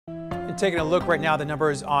Taking a look right now, the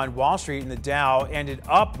numbers on Wall Street, and the Dow ended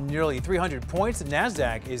up nearly 300 points. The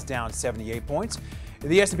Nasdaq is down 78 points.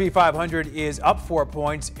 The S&P 500 is up 4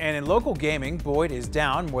 points. And in local gaming, Boyd is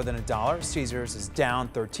down more than $1. Caesars is down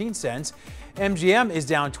 13 cents. MGM is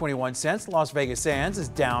down 21 cents. Las Vegas Sands is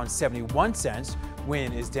down 71 cents.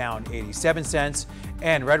 Wynn is down 87 cents.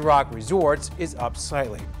 And Red Rock Resorts is up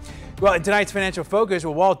slightly. Well, in tonight's Financial Focus,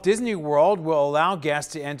 Walt Disney World will allow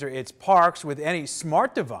guests to enter its parks with any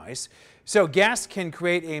smart device. So guests can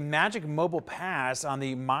create a Magic Mobile Pass on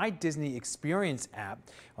the My Disney Experience app.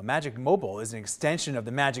 Well, Magic Mobile is an extension of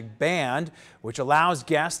the Magic Band, which allows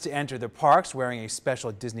guests to enter the parks wearing a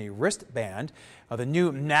special Disney wristband. The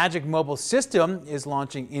new Magic Mobile system is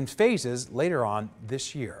launching in phases later on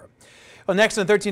this year. Well, next on 13.